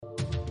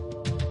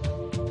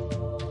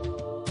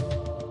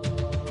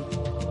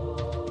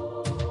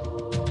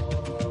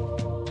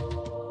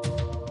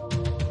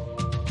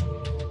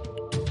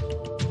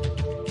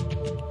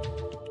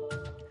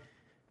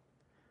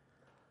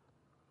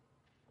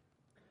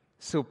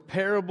So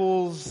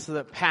parables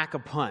that pack a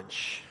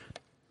punch.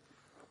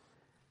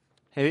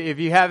 If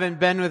you haven't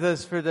been with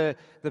us for the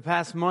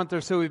past month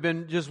or so, we've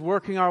been just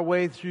working our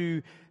way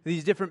through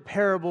these different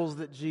parables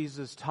that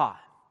Jesus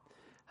taught.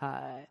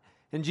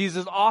 And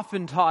Jesus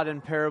often taught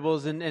in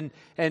parables, and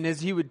as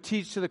he would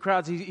teach to the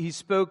crowds, he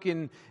spoke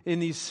in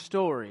these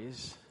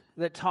stories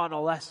that taught a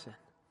lesson.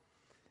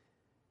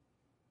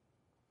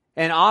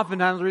 And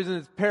oftentimes, the reason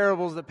it's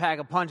parables that pack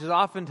a punch is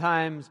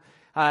oftentimes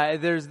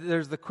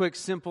there's the quick,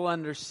 simple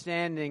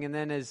understanding, and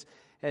then as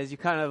you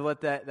kind of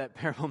let that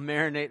parable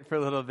marinate for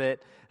a little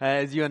bit,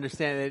 as you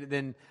understand it,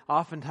 then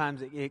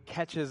oftentimes it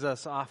catches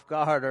us off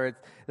guard, or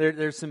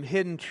there's some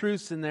hidden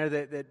truths in there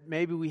that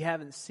maybe we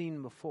haven't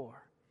seen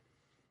before.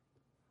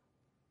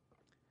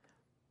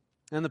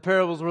 And the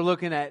parables we're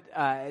looking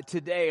at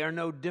today are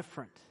no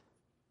different.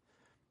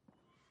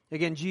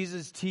 Again,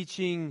 Jesus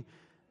teaching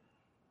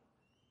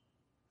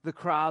the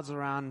crowds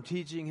around him,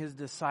 teaching his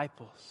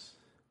disciples,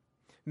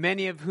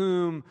 many of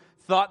whom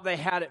thought they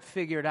had it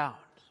figured out.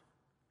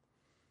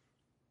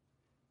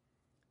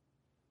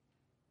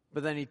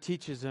 But then he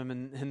teaches them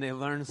and they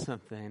learn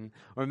something,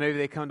 or maybe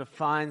they come to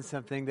find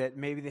something that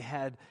maybe they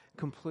had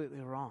completely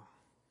wrong.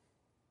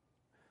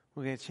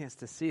 We'll get a chance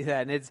to see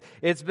that. And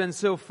it's been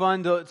so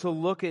fun to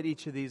look at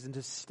each of these and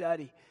to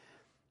study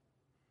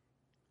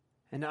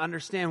and to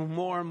understand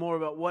more and more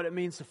about what it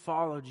means to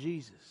follow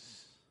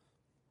Jesus.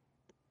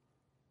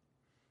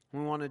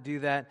 We want to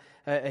do that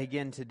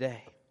again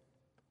today.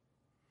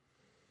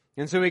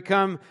 And so we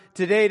come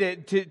today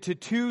to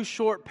two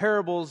short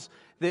parables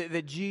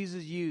that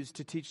Jesus used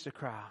to teach the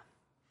crowd.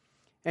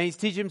 And he's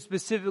teaching them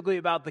specifically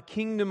about the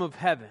kingdom of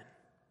heaven.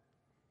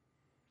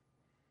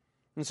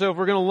 And so if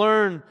we're going to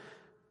learn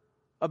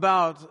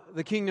about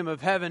the kingdom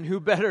of heaven, who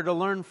better to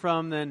learn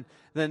from than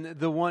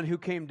the one who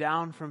came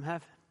down from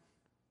heaven?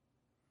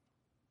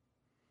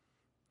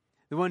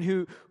 The one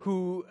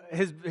who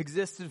has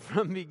existed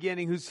from the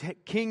beginning, whose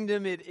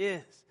kingdom it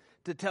is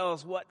to tell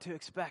us what to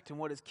expect and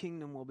what his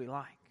kingdom will be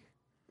like.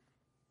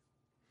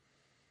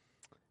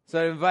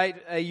 So I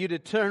invite you to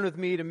turn with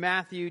me to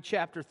Matthew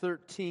chapter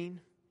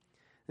 13.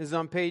 This is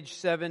on page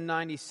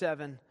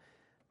 797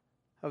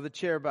 of the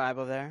chair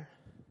Bible there.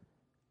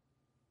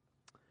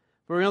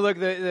 We're going to look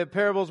at the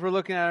parables we're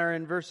looking at are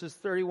in verses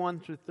 31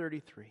 through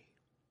 33.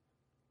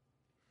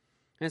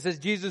 And it says,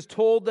 Jesus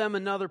told them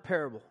another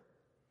parable.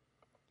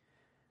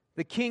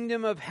 The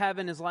kingdom of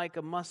heaven is like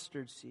a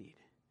mustard seed,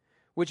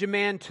 which a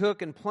man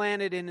took and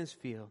planted in his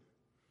field.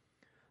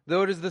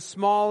 Though it is the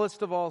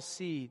smallest of all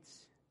seeds,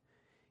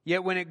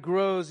 yet when it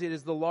grows, it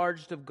is the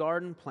largest of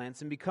garden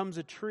plants and becomes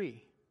a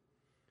tree,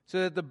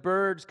 so that the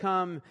birds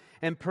come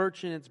and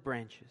perch in its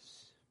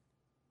branches.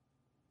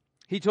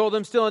 He told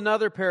them still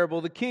another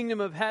parable. The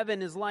kingdom of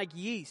heaven is like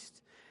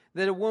yeast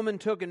that a woman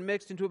took and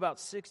mixed into about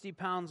 60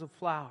 pounds of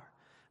flour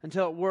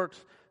until it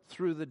worked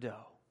through the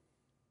dough.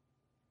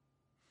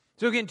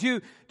 So again,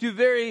 two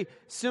very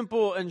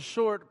simple and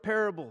short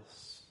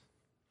parables.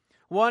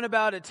 One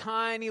about a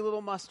tiny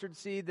little mustard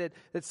seed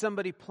that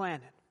somebody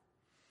planted.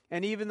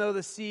 And even though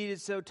the seed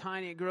is so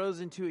tiny, it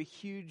grows into a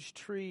huge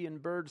tree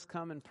and birds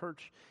come and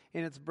perch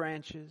in its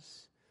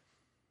branches.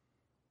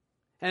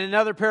 And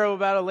another parable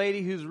about a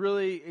lady who's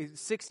really,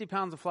 60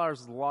 pounds of flour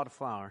is a lot of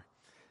flour,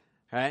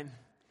 right?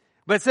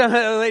 But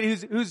a lady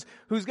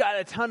who's got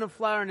a ton of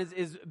flour and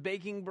is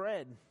baking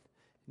bread,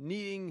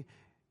 kneading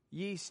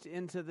yeast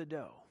into the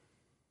dough.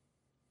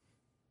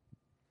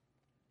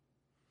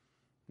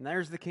 And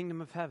there's the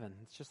kingdom of heaven.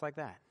 It's just like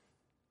that.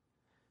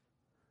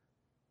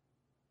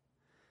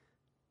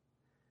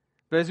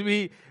 But as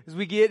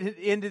we get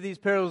into these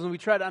parables and we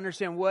try to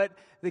understand what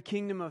the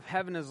kingdom of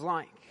heaven is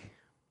like,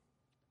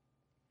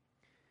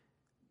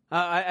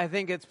 I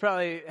think it's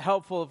probably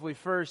helpful if we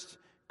first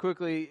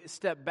quickly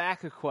step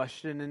back a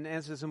question and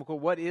answer the simple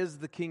question, what is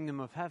the kingdom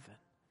of heaven?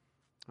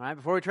 All right,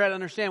 before we try to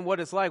understand what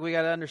it's like, we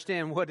got to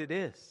understand what it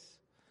is.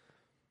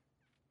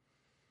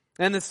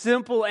 And the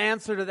simple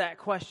answer to that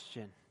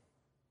question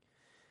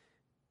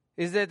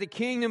is that the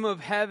kingdom of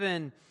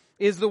heaven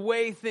is the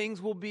way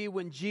things will be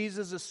when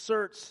Jesus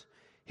asserts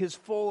his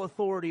full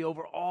authority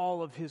over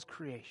all of his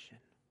creation.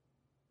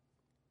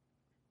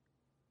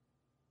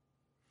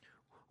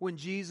 When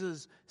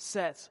Jesus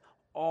sets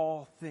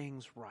all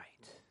things right.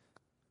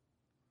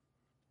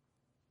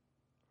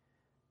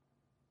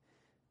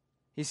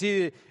 You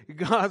see,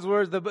 God's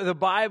words, the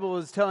Bible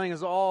is telling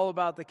us all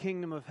about the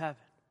kingdom of heaven.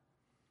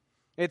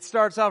 It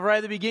starts off right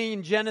at the beginning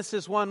in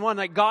Genesis 1:1.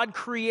 Like God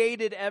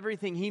created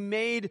everything. He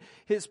made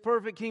his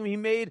perfect kingdom. He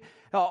made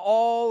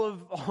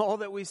all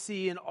that we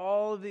see and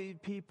all of the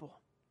people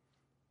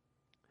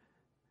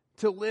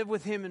to live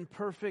with him in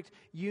perfect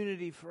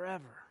unity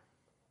forever.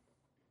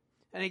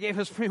 And he gave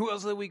us free will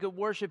so that we could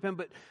worship him.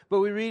 But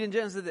we read in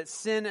Genesis that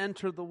sin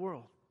entered the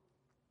world.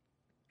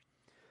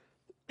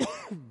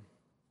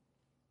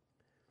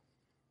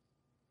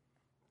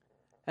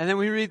 And then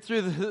we read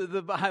through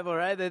the Bible,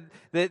 right?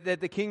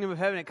 That the kingdom of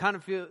heaven, it kind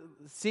of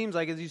seems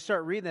like as you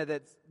start reading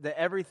that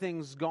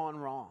everything's gone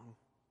wrong.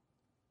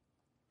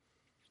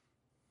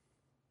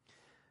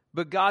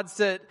 But God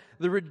set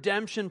the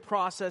redemption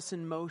process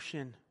in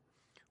motion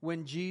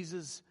when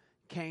Jesus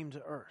came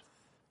to earth.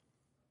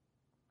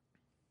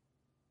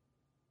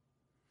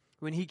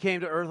 When he came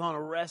to earth on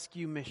a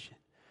rescue mission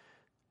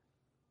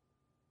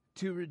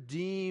to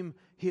redeem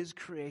his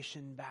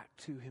creation back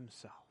to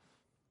himself.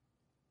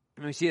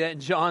 And we see that in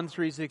John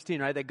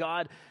 3:16, right? That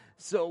God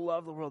so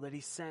loved the world that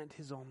he sent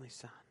his only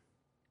Son.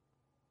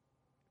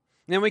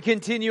 And then we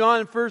continue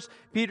on. 1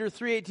 Peter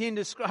 3:18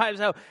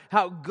 describes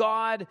how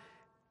God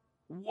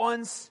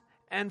once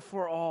and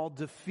for all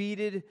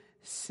defeated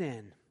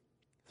sin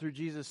through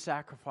Jesus'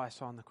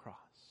 sacrifice on the cross.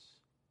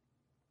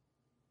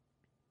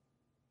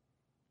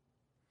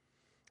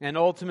 And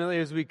ultimately,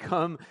 as we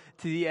come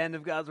to the end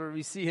of God's word,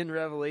 we see in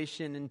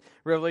Revelation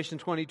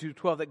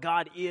 22:12, that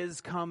God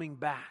is coming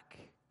back.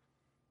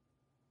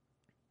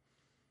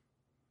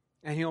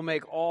 And he'll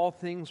make all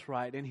things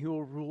right, and he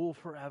will rule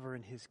forever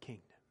in his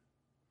kingdom.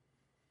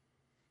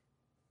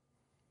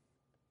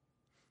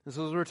 And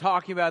so as we're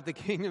talking about the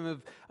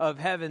kingdom of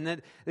heaven,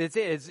 that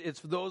it's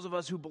for those of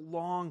us who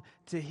belong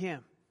to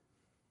him.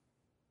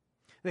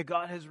 That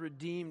God has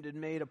redeemed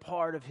and made a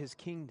part of his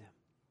kingdom.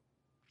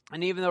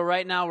 And even though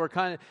right now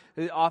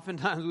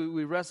oftentimes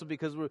we wrestle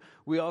because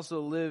we also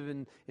live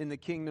in the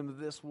kingdom of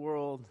this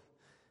world.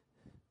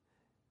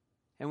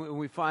 And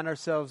we find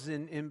ourselves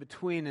in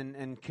between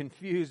and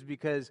confused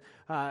because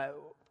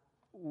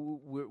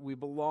we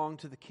belong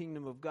to the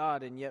kingdom of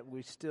God, and yet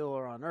we still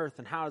are on earth.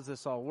 And how does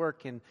this all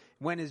work? And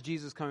when is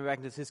Jesus coming back?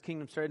 And does his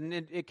kingdom start? And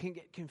it can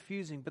get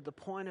confusing. But the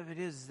point of it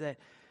is that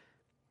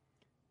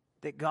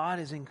God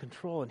is in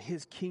control and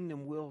his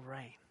kingdom will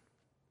reign.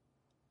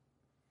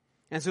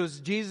 And so as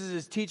Jesus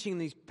is teaching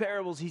these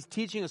parables, he's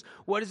teaching us,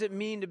 what does it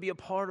mean to be a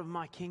part of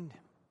my kingdom?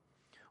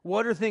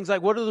 What are things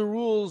like, what are the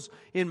rules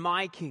in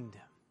my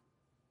kingdom?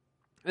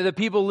 And the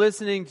people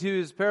listening to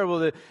his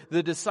parable,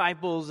 the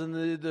disciples and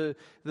the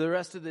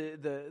rest of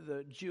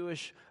the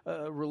Jewish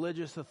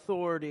religious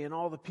authority and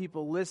all the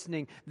people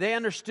listening, they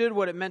understood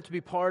what it meant to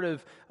be part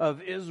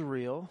of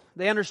Israel.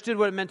 They understood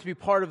what it meant to be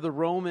part of the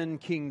Roman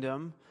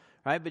kingdom,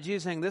 right? But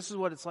Jesus is saying, this is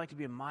what it's like to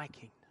be in my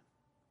kingdom.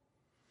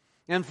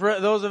 And for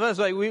those of us,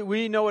 like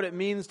we know what it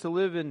means to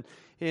live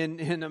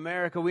in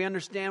America. We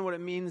understand what it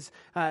means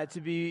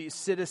to be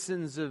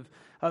citizens of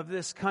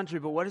this country.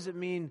 But what does it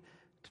mean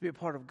to be a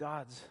part of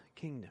God's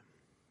kingdom?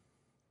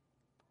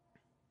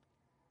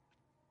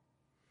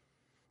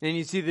 And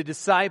you see the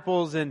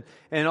disciples and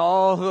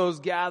all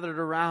those gathered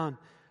around.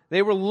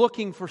 They were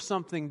looking for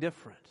something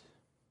different.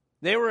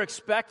 They were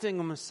expecting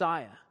a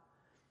Messiah.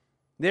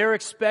 They were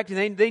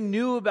expecting, they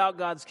knew about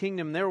God's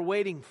kingdom. They were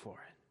waiting for it.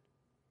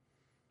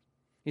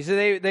 You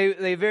see,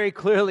 they very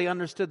clearly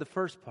understood the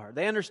first part.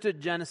 They understood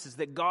Genesis,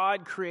 that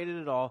God created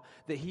it all,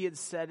 that he had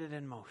set it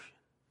in motion,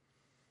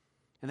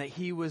 and that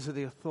he was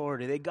the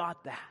authority. They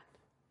got that.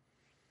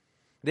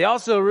 They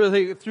also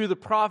really, through the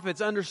prophets,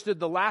 understood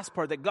the last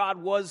part, that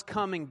God was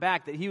coming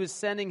back, that he was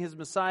sending his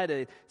Messiah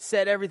to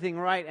set everything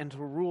right and to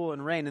rule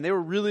and reign. And they were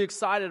really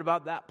excited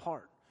about that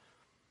part.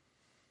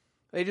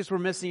 They just were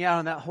missing out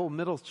on that whole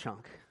middle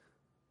chunk.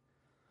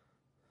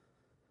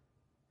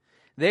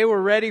 They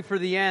were ready for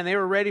the end. They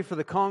were ready for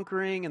the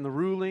conquering and the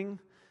ruling.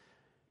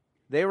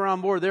 They were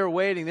on board. They were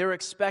waiting. They were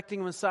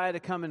expecting Messiah to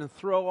come in and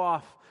throw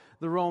off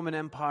the Roman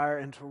Empire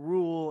and to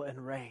rule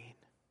and reign.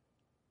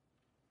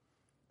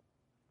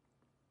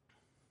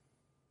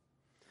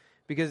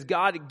 Because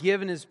God had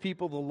given his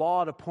people the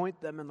law to point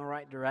them in the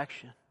right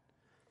direction.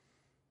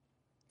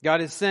 God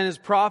has sent his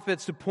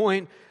prophets to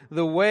point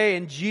the way,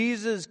 and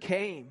Jesus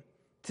came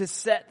to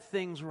set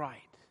things right.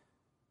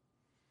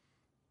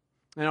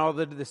 And all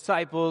the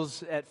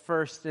disciples at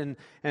first and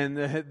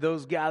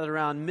those gathered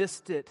around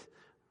missed it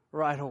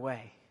right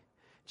away.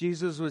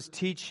 Jesus was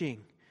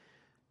teaching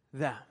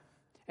them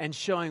and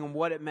showing them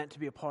what it meant to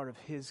be a part of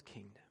his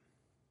kingdom.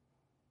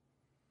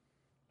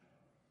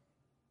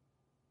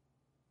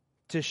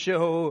 To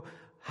show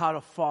how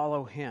to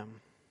follow him.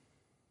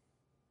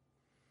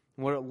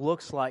 What it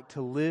looks like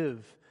to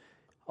live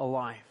a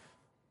life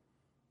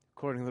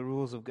according to the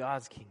rules of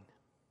God's kingdom.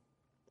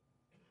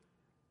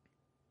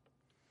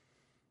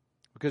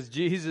 Because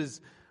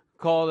Jesus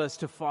called us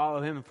to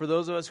follow him. And for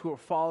those of us who are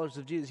followers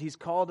of Jesus, he's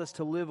called us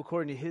to live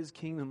according to his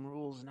kingdom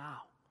rules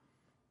now.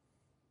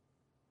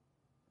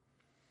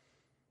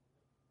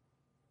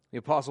 The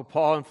Apostle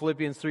Paul in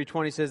Philippians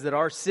 3:20 says that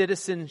our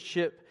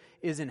citizenship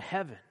is in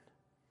heaven.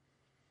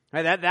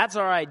 Right, that's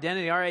our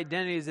identity. Our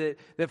identity is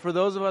that for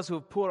those of us who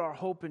have put our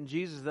hope in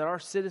Jesus, that our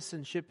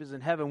citizenship is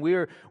in heaven.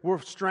 We're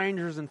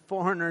strangers and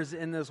foreigners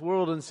in this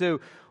world, and so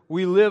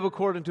we live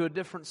according to a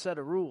different set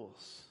of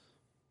rules.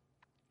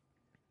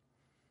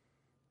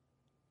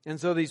 And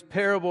so these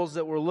parables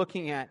that we're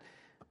looking at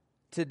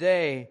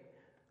today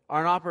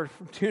are an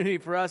opportunity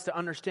for us to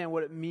understand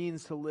what it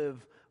means to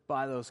live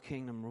by those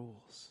kingdom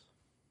rules.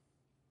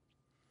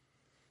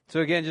 So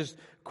again, just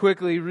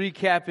quickly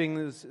recapping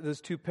those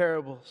two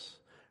parables.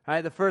 All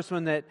right, the first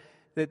one, that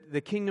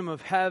the kingdom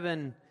of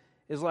heaven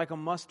is like a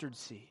mustard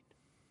seed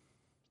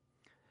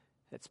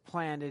that's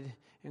planted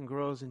and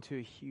grows into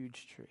a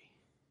huge tree.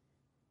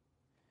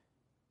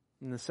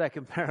 And the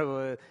second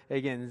parable,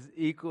 again, is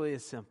equally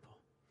as simple.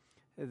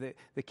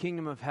 The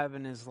kingdom of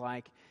heaven is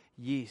like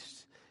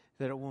yeast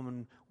that a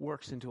woman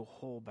works into a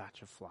whole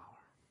batch of flour.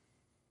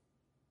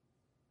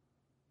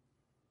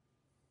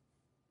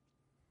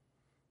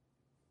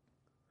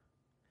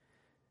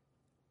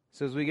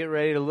 So as we get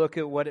ready to look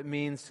at what it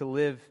means to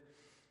live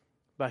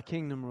by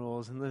kingdom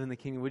rules and live in the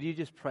kingdom, would you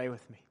just pray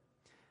with me?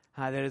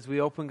 That as we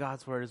open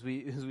God's word, as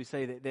we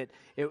say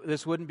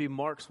this wouldn't be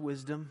Mark's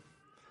wisdom,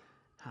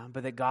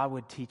 but that God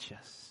would teach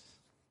us.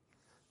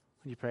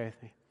 Would you pray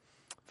with me?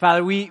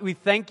 Father, we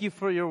thank you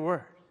for your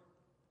word.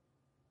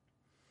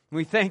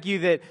 We thank you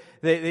that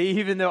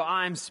even though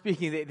I'm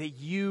speaking, that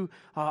you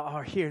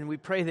are here. And we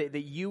pray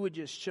that you would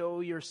just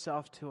show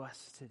yourself to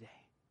us today.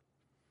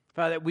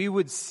 Father, that we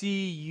would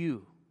see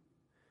you.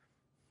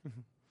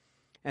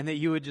 And that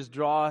you would just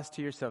draw us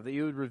to yourself. That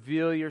you would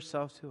reveal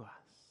yourself to us.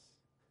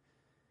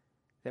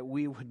 That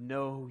we would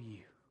know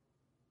you.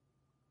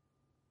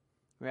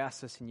 We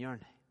ask this in your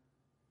name.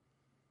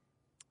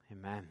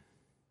 Amen.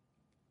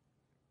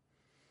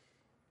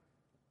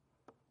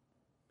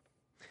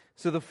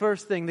 So the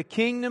first thing, the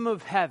kingdom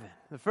of heaven.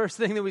 The first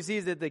thing that we see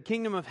is that the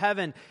kingdom of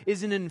heaven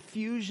is an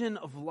infusion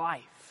of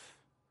life.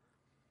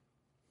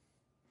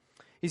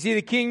 You see,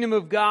 the kingdom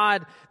of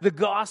God, the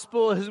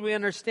gospel as we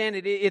understand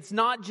it, it's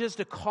not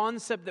just a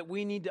concept that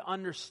we need to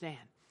understand.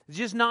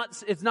 It's not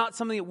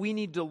something that we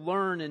need to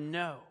learn and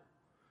know.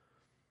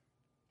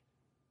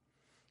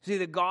 See,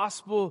 the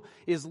gospel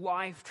is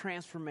life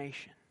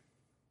transformation.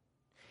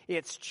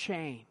 It's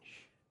change.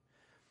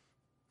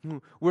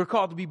 We're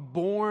called to be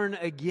born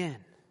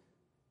again.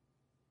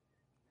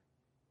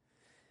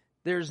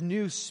 There's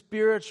new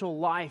spiritual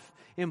life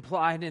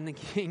implied in the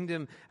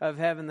kingdom of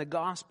heaven. The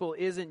gospel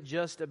isn't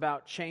just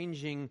about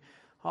changing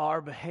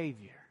our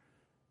behavior.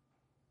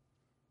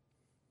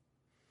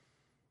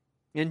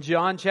 In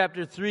John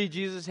chapter 3,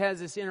 Jesus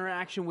has this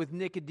interaction with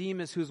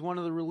Nicodemus, who's one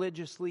of the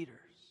religious leaders.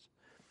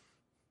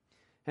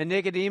 And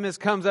Nicodemus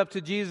comes up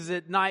to Jesus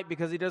at night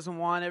because he doesn't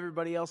want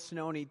everybody else to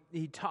know, and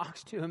he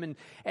talks to him.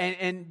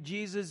 And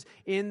Jesus,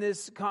 in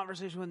this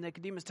conversation with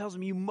Nicodemus, tells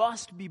him, you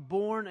must be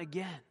born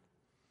again.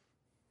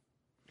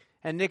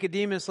 And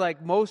Nicodemus,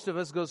 like most of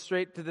us, goes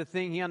straight to the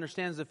thing he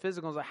understands, the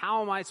physical. He's like,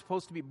 how am I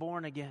supposed to be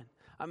born again?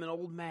 I'm an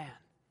old man.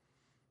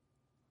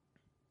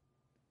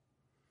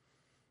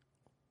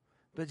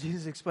 But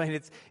Jesus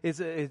explained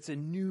it's a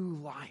new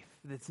life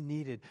that's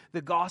needed.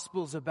 The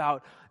gospel's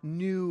about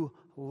new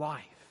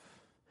life.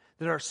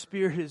 That our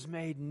spirit is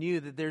made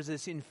new. That there's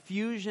this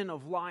infusion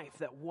of life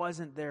that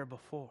wasn't there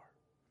before.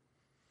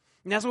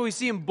 And that's what we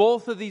see in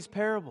both of these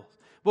parables.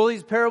 Both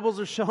these parables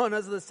are showing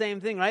us the same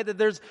thing, right? That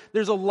there's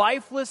a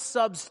lifeless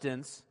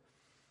substance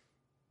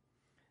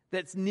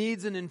that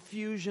needs an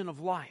infusion of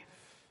life.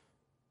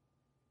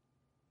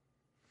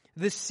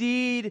 The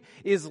seed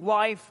is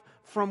life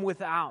from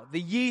without. The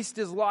yeast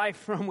is life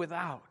from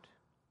without.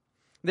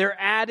 They're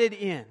added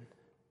in.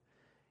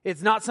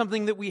 It's not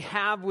something that we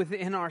have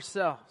within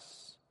ourselves.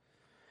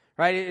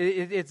 Right?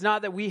 It's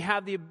not that we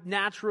have the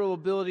natural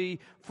ability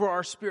for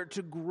our spirit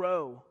to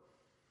grow.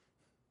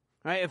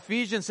 Right?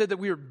 Ephesians said that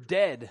we are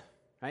dead.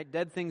 Right?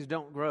 Dead things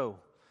don't grow.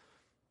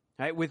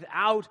 Right?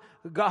 Without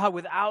God,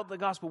 without the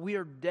gospel, we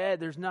are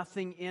dead. There's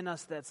nothing in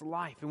us that's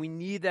life. And we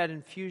need that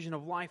infusion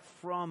of life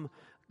from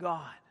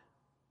God.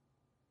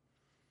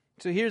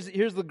 So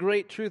here's the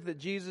great truth that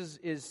Jesus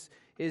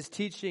is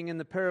teaching in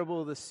the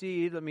parable of the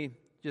seed. Let me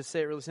just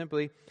say it really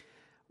simply.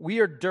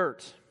 We are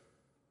dirt.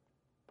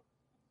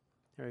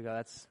 There we go.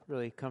 That's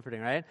really comforting,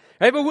 right?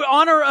 But we're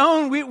on our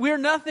own. We're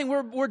nothing.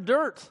 We're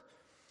dirt.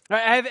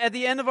 Right? At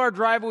the end of our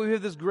driveway, we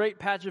have this great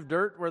patch of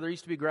dirt where there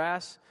used to be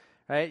grass.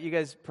 Right? You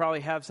guys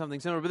probably have something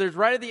similar. But there's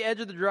right at the edge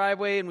of the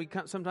driveway, and we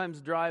sometimes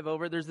drive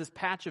over, there's this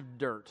patch of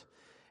dirt.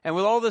 And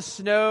with all the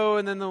snow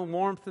and then the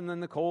warmth and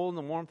then the cold and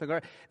the warmth,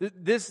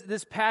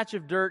 this patch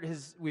of dirt,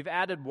 we've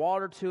added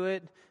water to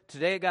it.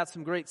 Today it got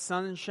some great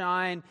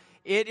sunshine.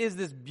 It is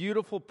this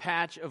beautiful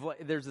patch of,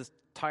 there's this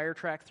tire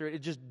track through it.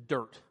 It's just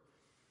dirt.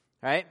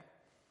 Right?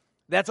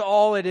 That's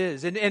all it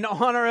is. And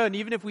on our own,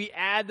 even if we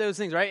add those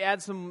things, right?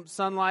 Add some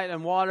sunlight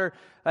and water,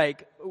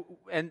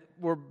 and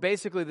we're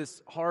basically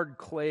this hard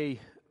clay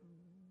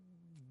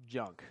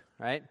junk,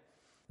 right? And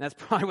that's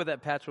probably what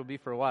that patch will be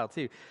for a while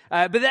too.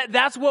 But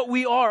that's what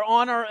we are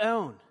on our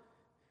own.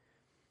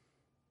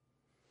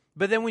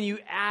 But then when you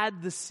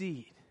add the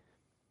seed,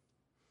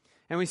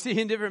 and we see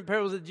in different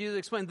parables that Jesus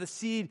explained, the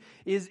seed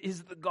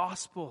is the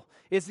gospel.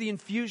 It's the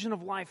infusion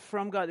of life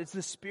from God. It's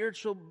the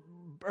spiritual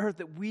birth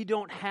that we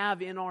don't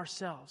have in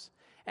ourselves.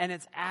 And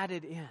it's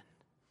added in.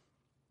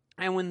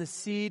 And when the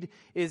seed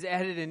is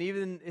added in,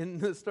 even in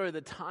the story,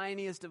 the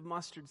tiniest of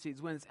mustard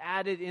seeds, when it's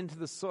added into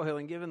the soil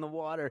and given the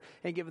water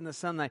and given the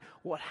sunlight,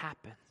 what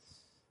happens?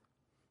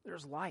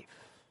 There's life.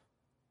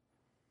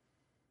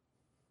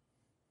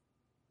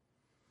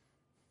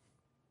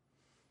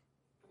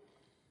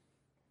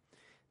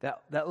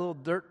 That little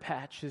dirt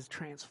patch is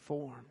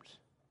transformed.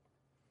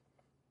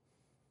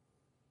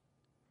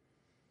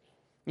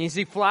 And you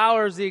see,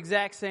 flour is the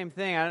exact same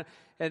thing. I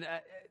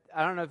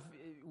don't know if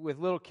with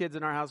little kids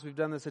in our house, we've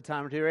done this a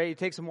time or two, right? You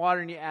take some water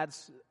and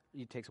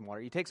you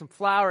take some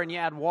flour and you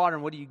add water,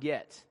 and what do you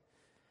get?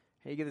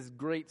 You get this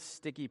great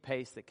sticky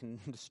paste that can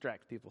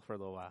distract people for a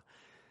little while,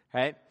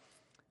 right?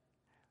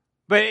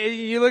 But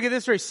you look at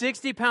this story,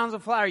 60 pounds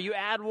of flour, you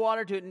add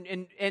water to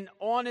it, and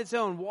on its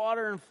own,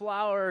 water and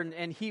flour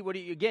and heat,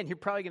 you're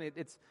probably going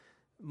to,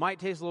 might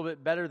taste a little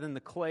bit better than the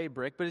clay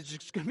brick, but it's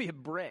just going to be a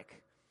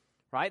brick,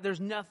 right? There's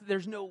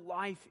no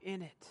life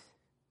in it.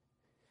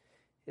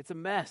 It's a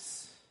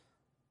mess.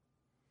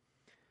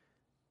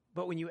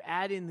 But when you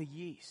add in the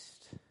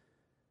yeast,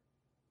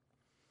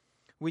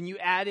 when you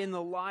add in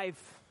the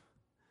life,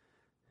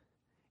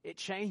 it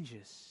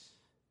changes.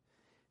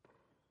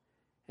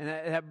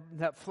 And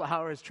that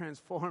flour is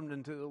transformed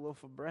into a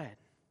loaf of bread.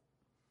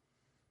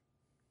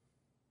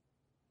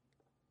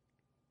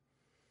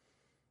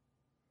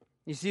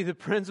 You see the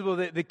principle,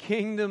 the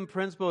kingdom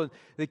principle,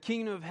 the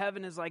kingdom of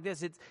heaven is like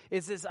this.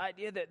 It's this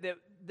idea that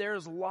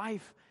there's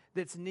life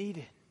that's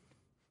needed.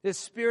 This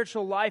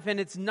spiritual life, and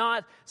it's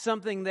not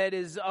something that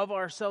is of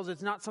ourselves.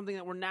 It's not something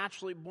that we're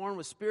naturally born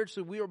with.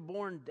 Spiritually, we are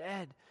born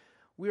dead.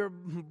 We are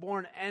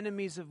born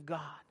enemies of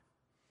God.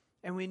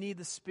 And we need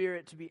the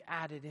Spirit to be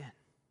added in.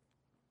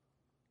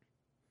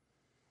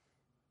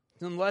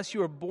 Unless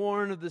you are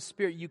born of the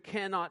Spirit, you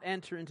cannot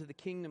enter into the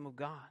kingdom of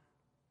God.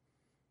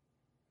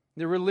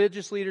 The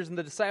religious leaders and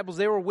the disciples,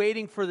 they were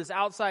waiting for this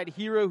outside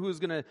hero who was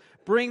going to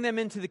bring them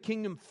into the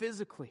kingdom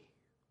physically.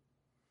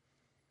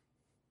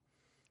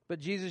 But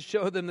Jesus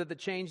showed them that the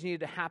change needed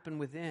to happen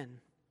within.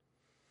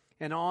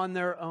 And on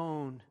their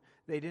own,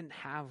 they didn't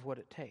have what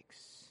it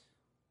takes.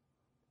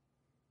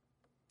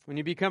 When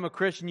you become a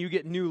Christian, you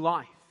get new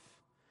life.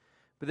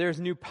 But there's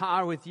new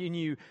power within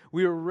you.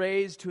 We are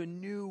raised to a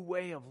new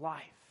way of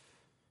life.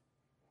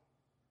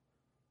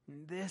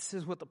 And this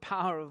is what the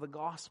power of the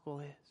gospel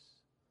is.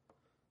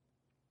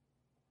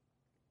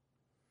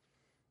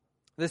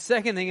 The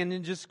second thing, and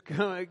then just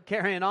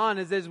carrying on,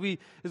 is as we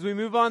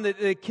move on,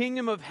 the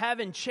kingdom of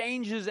heaven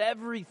changes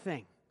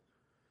everything.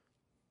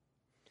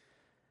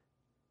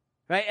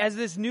 Right? As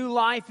this new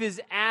life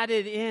is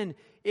added in,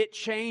 it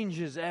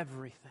changes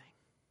everything.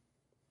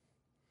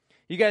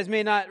 You guys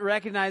may not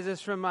recognize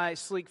this from my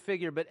sleek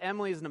figure, but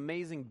Emily is an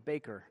amazing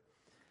baker.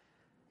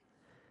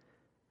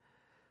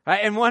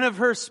 Right? And one of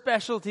her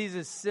specialties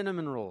is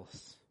cinnamon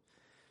rolls.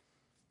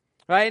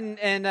 Right?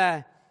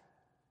 And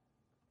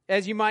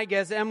as you might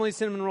guess, Emily's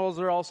cinnamon rolls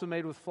are also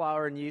made with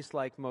flour and yeast,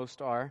 like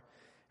most are.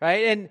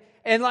 Right?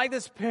 And like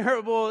this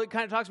parable, it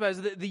kind of talks about,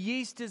 is that the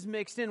yeast is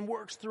mixed in,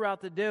 works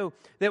throughout the dough.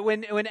 That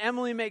when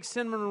Emily makes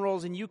cinnamon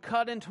rolls and you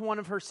cut into one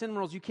of her cinnamon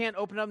rolls, you can't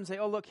open it up and say,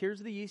 oh, look,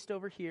 here's the yeast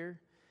over here,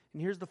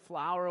 and here's the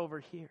flour over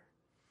here.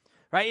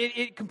 Right?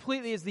 It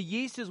completely, as the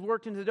yeast is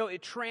worked into the dough,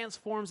 it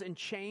transforms and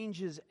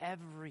changes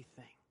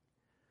everything.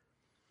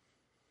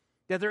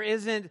 That there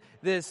isn't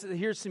this,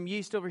 here's some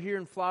yeast over here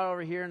and flour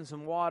over here and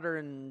some water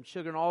and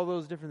sugar and all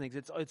those different things.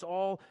 It's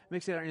all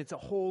mixed together and it's a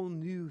whole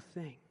new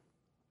thing.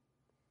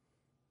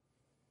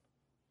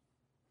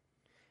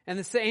 And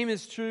the same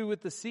is true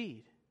with the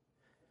seed.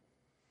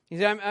 You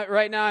see,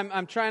 right now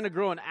I'm trying to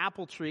grow an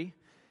apple tree.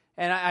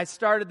 And I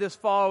started this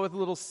fall with a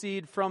little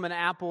seed from an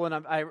apple.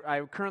 And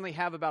I currently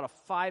have about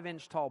a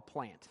 5-inch tall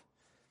plant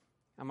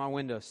on my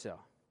windowsill.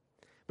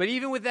 But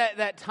even with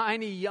that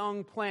tiny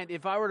young plant,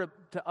 if I were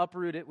to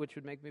uproot it, which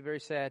would make me very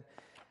sad,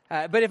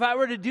 but if I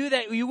were to do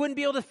that, you wouldn't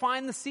be able to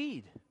find the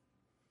seed.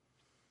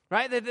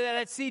 Right?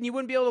 That seed, and you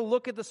wouldn't be able to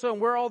look at the soil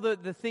and where all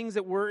the things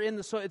that were in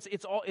the soil,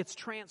 it's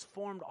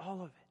transformed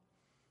all of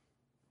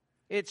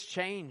it. It's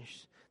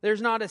changed.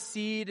 There's not a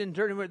seed and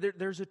dirt anymore.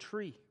 There's a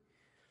tree.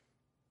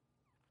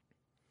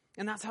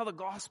 And that's how the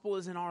gospel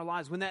is in our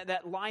lives. When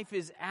that life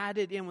is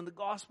added in, when the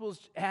gospel is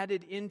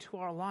added into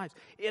our lives,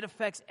 it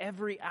affects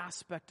every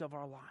aspect of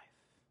our life.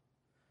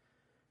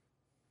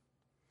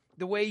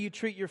 The way you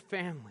treat your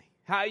family,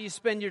 how you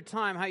spend your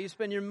time, how you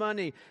spend your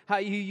money, how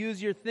you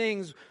use your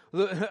things,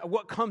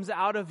 what comes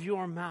out of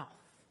your mouth.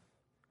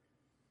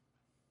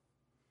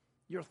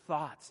 Your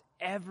thoughts,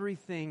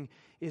 everything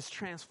is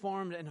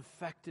transformed and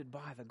affected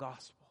by the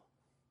gospel.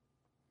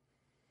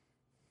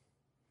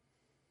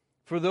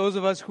 For those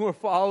of us who are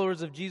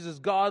followers of Jesus,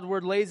 God's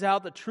word lays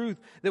out the truth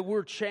that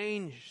we're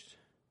changed.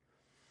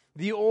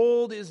 The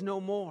old is no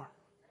more.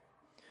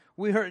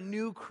 We are a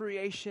new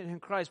creation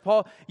in Christ.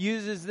 Paul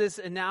uses this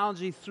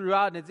analogy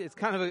throughout, and it's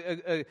kind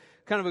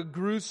of a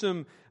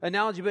gruesome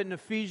analogy, but in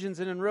Ephesians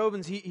and in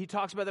Romans, he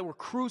talks about that we're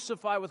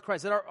crucified with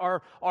Christ, that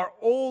our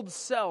old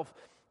self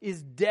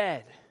is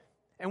dead.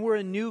 And we're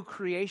a new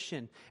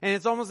creation. And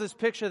it's almost this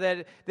picture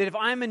that if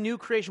I'm a new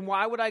creation,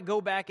 why would I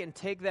go back and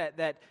take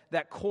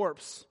that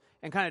corpse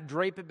and kind of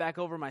drape it back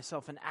over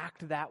myself and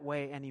act that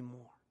way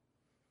anymore?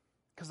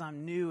 Because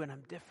I'm new and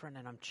I'm different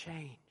and I'm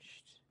changed.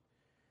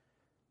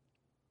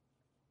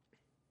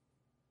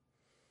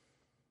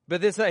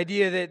 But this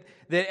idea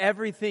that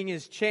everything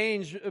is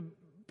changed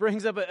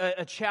brings up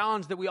a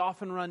challenge that we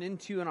often run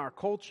into in our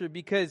culture,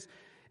 because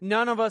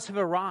none of us have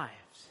arrived.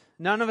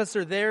 None of us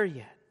are there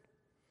yet.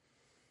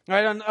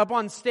 Right, up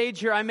on stage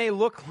here, I may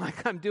look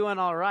like I'm doing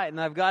all right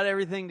and I've got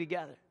everything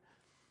together.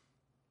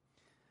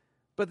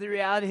 But the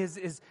reality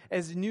is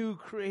as new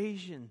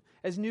creation,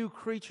 as new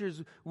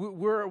creatures,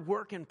 we're a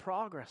work in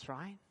progress,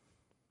 right?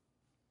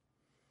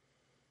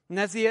 And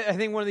that's I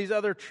think one of these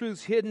other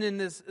truths hidden in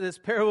this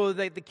parable is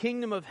that the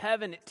kingdom of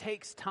heaven, it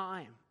takes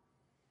time.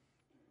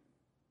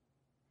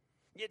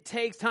 It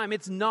takes time.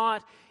 It's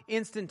not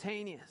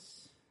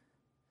instantaneous.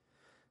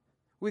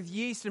 With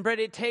yeast and bread,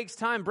 it takes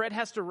time. Bread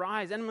has to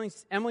rise.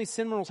 Emily's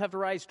cinnamon rolls have to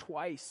rise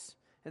twice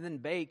and then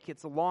bake.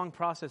 It's a long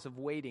process of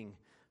waiting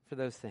for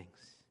those things.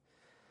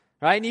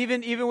 Right? And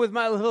even with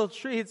my little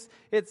tree,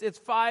 it's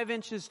 5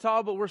 inches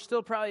tall, but we're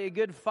still probably a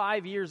good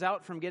 5 years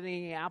out from getting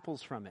any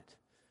apples from it.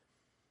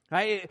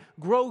 Right?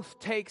 Growth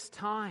takes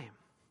time.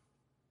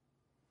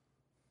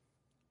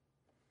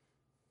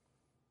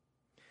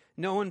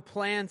 No one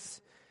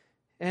plants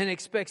and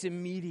expects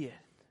immediate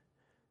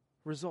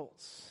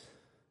results.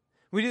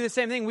 We do the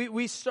same thing.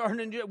 We start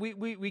and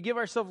we give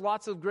ourselves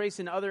lots of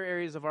grace in other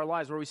areas of our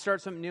lives where we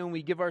start something new and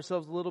we give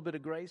ourselves a little bit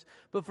of grace.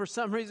 But for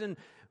some reason,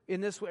 in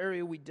this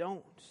area, we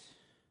don't.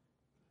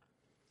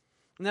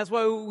 And that's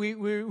why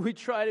we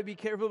try to be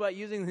careful about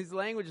using these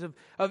languages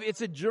of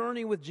it's a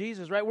journey with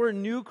Jesus, right? We're a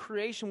new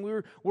creation.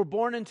 We're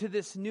born into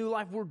this new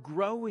life. We're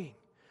growing.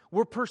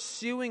 We're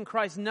pursuing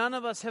Christ. None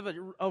of us have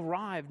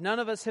arrived. None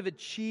of us have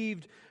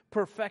achieved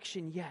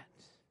perfection yet.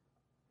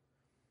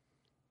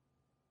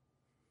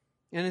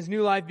 And as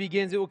new life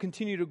begins, it will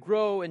continue to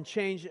grow and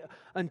change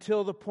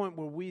until the point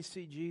where we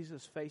see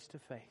Jesus face to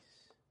face.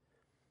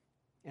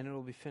 And it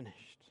will be finished.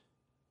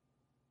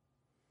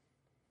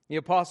 The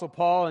Apostle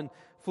Paul in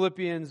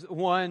Philippians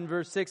 1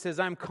 verse 6 says,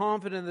 I'm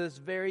confident of this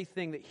very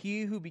thing, that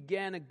he who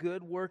began a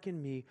good work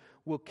in me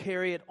will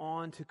carry it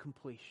on to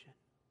completion.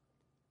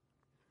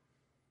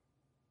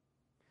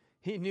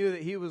 He knew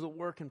that he was a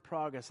work in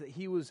progress,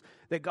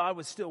 that God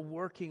was still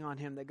working on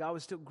him, that God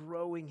was still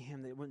growing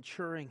him, that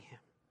maturing him.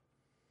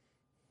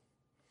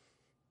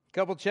 A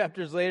couple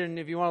chapters later, and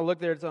if you want to look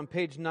there, it's on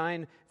page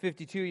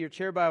 952, your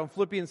chair Bible,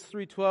 Philippians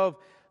 3:12.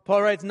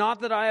 Paul writes,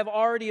 not that I have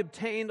already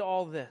obtained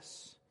all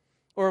this,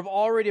 or have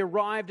already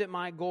arrived at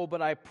my goal,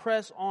 but I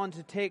press on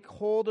to take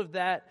hold of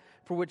that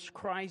for which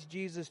Christ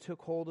Jesus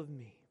took hold of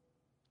me.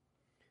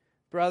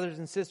 Brothers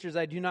and sisters,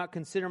 I do not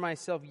consider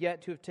myself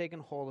yet to have taken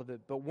hold of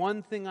it, but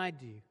one thing I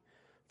do,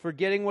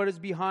 forgetting what is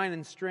behind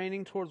and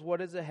straining towards what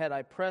is ahead,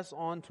 I press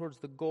on towards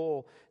the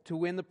goal to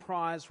win the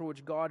prize for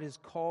which God has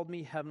called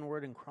me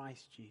heavenward in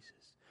Christ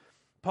Jesus.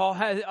 Paul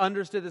had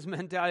understood this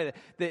mentality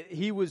that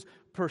he was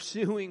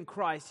pursuing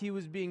Christ. He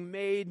was being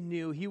made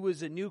new. He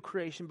was a new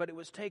creation, but it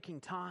was taking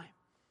time.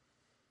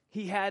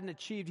 He hadn't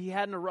achieved, he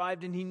hadn't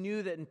arrived, and he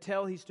knew that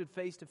until he stood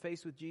face to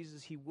face with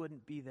Jesus, he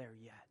wouldn't be there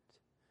yet.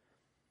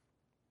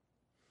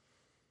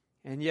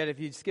 And yet, if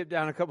you skip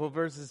down a couple of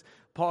verses,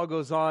 Paul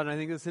goes on. I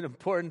think this is an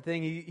important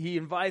thing. He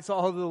invites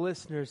all of the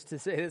listeners to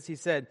say this. He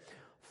said,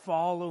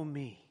 follow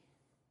me.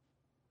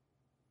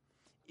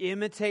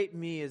 Imitate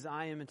me as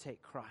I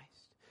imitate Christ.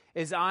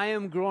 As I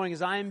am growing,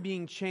 as I am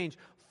being changed,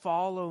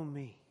 follow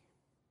me.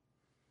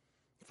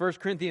 1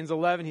 Corinthians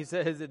 11, he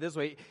says it this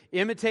way,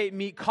 imitate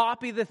me,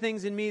 copy the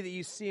things in me that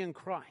you see in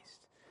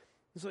Christ.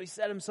 And so he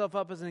set himself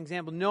up as an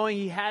example, knowing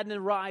he hadn't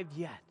arrived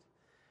yet,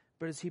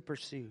 but as he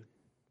pursued.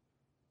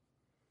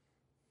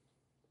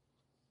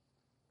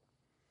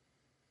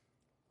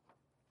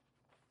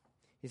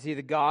 You see,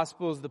 the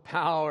gospel is the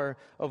power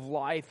of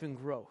life and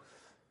growth.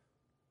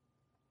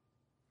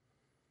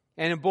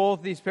 And in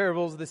both these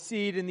parables, the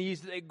seed and the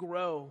yeast, they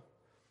grow.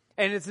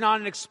 And it's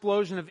not an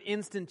explosion of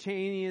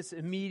instantaneous,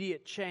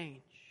 immediate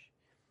change.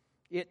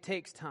 It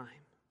takes time.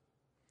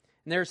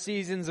 And there are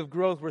seasons of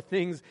growth where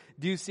things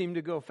do seem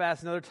to go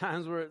fast, and other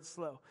times where it's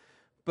slow.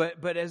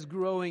 But as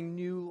growing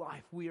new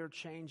life, we are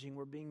changing.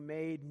 We're being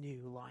made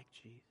new like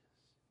Jesus.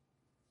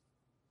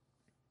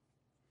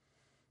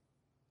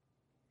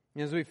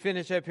 As we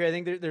finish up here, I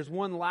think there's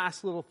one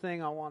last little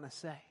thing I want to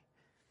say.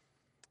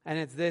 And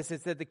it's this,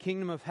 it's that the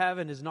kingdom of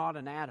heaven is not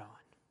an add-on.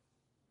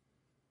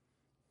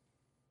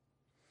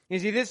 You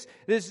see, this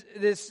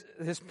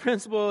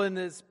principle in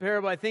this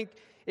parable, I think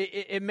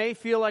it may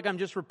feel like I'm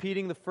just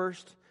repeating the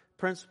first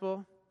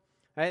principle.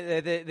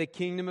 Right? The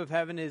kingdom of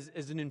heaven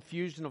is an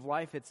infusion of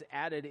life. It's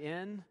added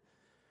in.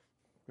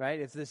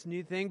 Right? It's this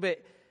new thing.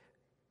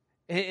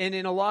 And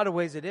in a lot of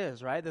ways it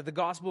is, right? That the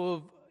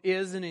gospel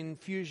is an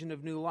infusion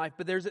of new life.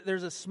 But there's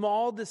a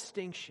small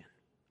distinction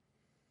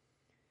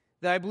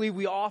that I believe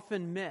we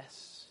often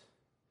miss.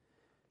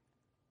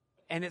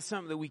 And it's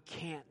something that we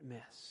can't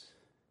miss.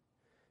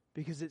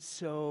 Because it's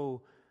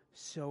so,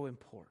 so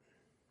important.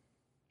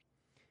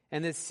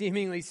 And this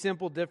seemingly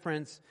simple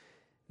difference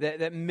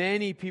that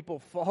many people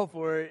fall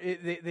for,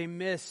 they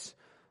miss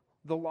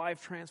the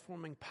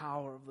life-transforming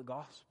power of the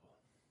gospel.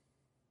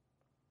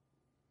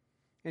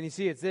 And you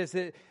see, it's this,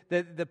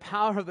 that the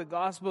power of the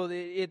gospel,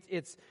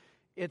 it's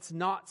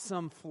not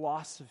some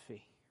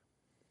philosophy.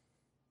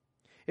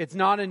 It's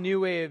not a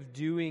new way of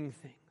doing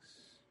things.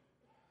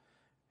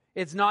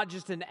 It's not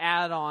just an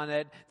add-on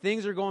that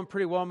things are going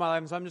pretty well in my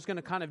life, so I'm just going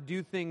to kind of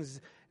do things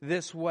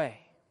this way.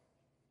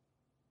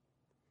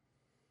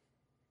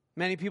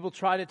 Many people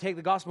try to take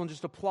the gospel and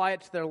just apply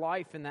it to their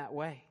life in that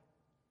way.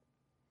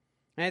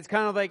 And it's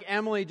kind of like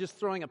Emily just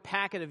throwing a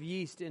packet of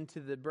yeast into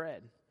the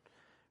bread,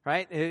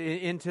 right?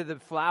 Into the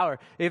flour.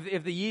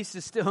 If the yeast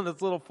is still in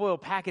this little foil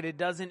packet, it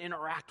doesn't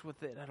interact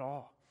with it at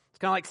all. It's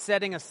kind of like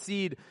setting a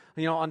seed,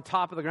 on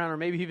top of the ground, or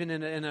maybe even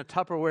in a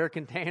Tupperware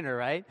container,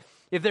 right?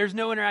 If there's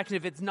no interaction,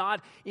 if it's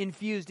not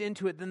infused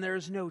into it, then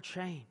there's no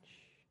change.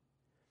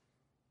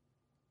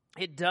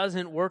 It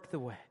doesn't work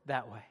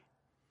that way.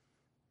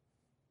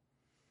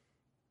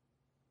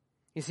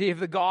 You see, if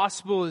the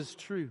gospel is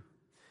true,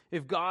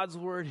 if God's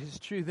word is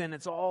true, then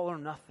it's all or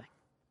nothing.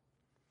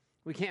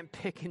 We can't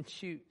pick and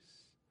choose.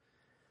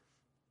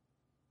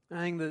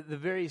 I think the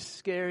very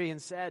scary and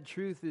sad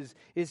truth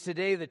is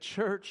today the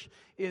church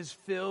is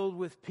filled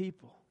with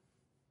people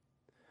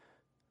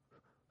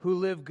who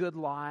live good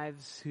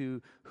lives,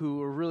 who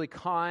are really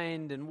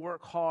kind and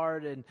work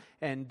hard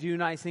and do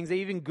nice things.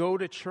 They even go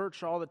to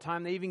church all the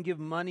time. They even give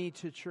money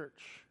to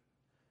church.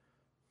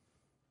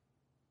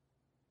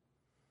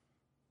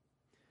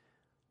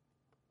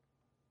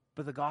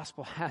 But the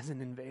gospel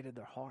hasn't invaded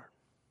their heart.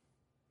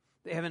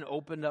 They haven't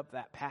opened up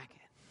that packet.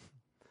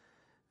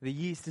 The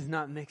yeast is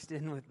not mixed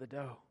in with the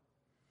dough.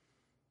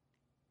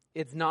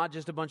 It's not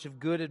just a bunch of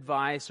good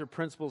advice or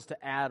principles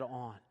to add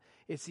on.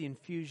 It's the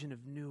infusion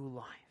of new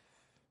life.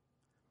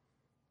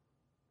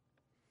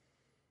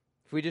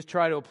 If we just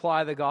try to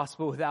apply the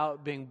gospel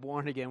without being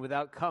born again,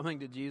 without coming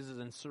to Jesus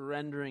and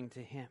surrendering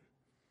to Him,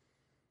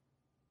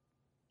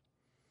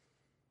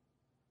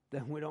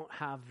 then we don't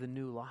have the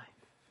new life.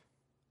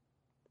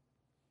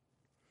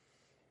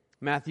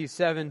 Matthew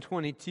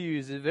 7:22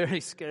 is a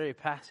very scary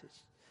passage.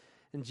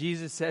 And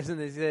Jesus says in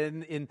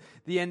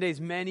the end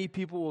days, many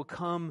people will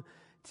come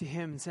to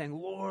Him saying,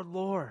 Lord,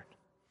 Lord,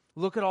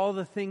 look at all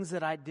the things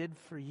that I did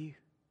for you.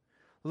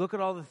 Look at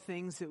all the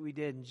things that we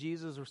did. And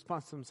Jesus'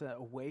 response to them said,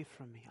 away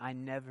from me, I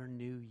never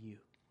knew you.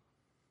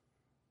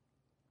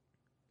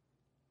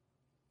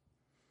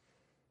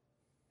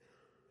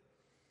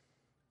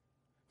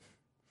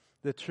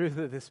 The truth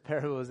of this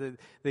parable is that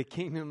the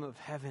kingdom of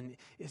heaven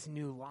is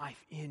new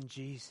life in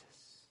Jesus.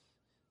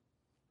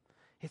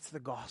 It's the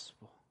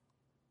gospel.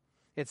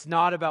 It's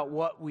not about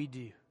what we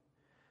do,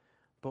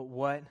 but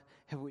what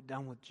have we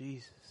done with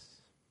Jesus?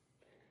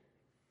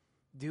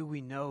 Do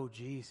we know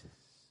Jesus?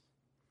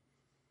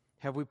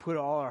 Have we put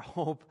all our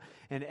hope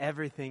and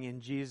everything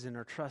in Jesus and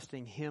are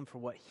trusting Him for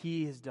what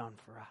He has done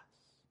for us?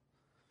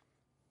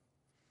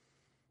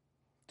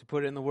 To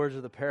put it in the words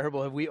of the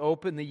parable, have we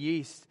opened the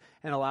yeast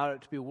and allowed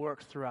it to be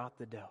worked throughout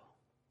the dough?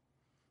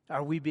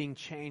 Are we being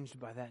changed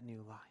by that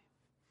new life?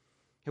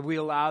 Have we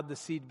allowed the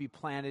seed to be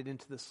planted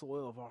into the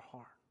soil of our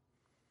heart?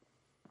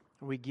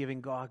 Are we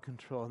giving God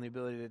control and the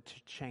ability to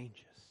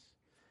change us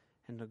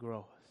and to grow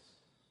us?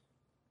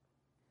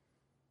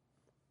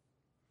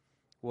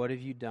 What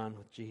have you done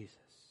with Jesus?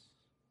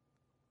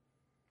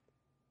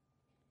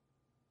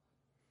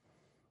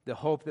 The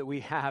hope that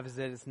we have is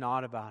that it's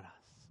not about us.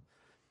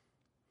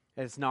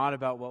 It's not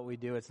about what we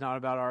do. It's not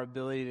about our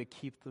ability to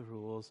keep the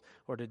rules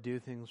or to do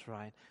things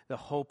right. The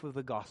hope of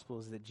the gospel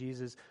is that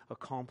Jesus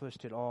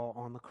accomplished it all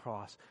on the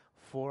cross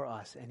for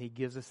us, and He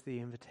gives us the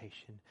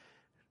invitation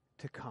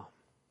to come,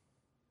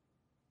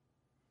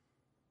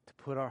 to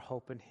put our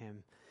hope in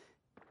Him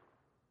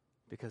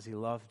because He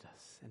loved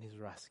us and He's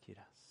rescued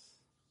us.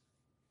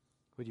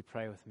 Would you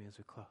pray with me as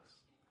we close?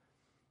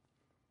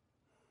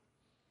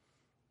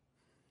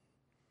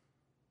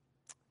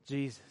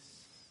 Jesus,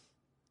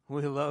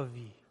 we love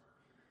You.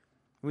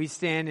 We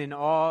stand in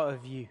awe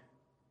of You.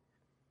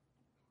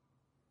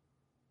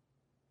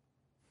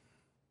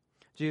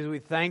 Jesus, we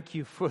thank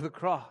You for the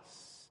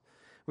cross.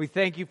 We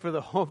thank You for the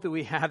hope that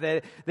we have,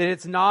 that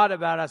it's not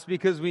about us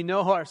because we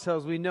know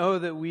ourselves. We know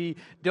that we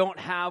don't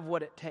have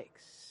what it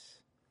takes.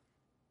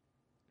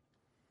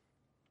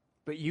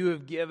 But You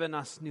have given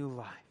us new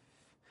life.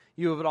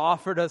 You have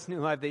offered us new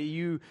life, that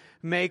You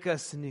make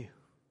us new.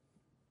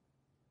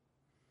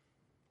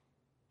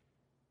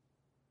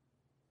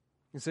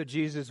 And so,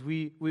 Jesus,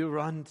 we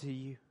run to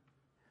You.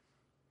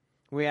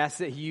 We ask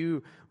that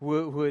You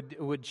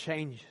would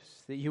change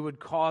us, that You would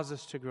cause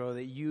us to grow,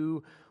 that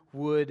You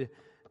would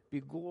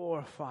be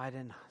glorified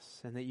in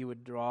us, and that You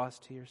would draw us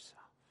to Yourself.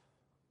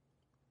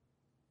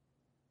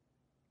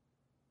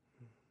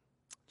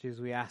 Jesus,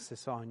 we ask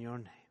this all in Your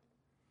name.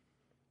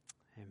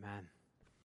 Amen.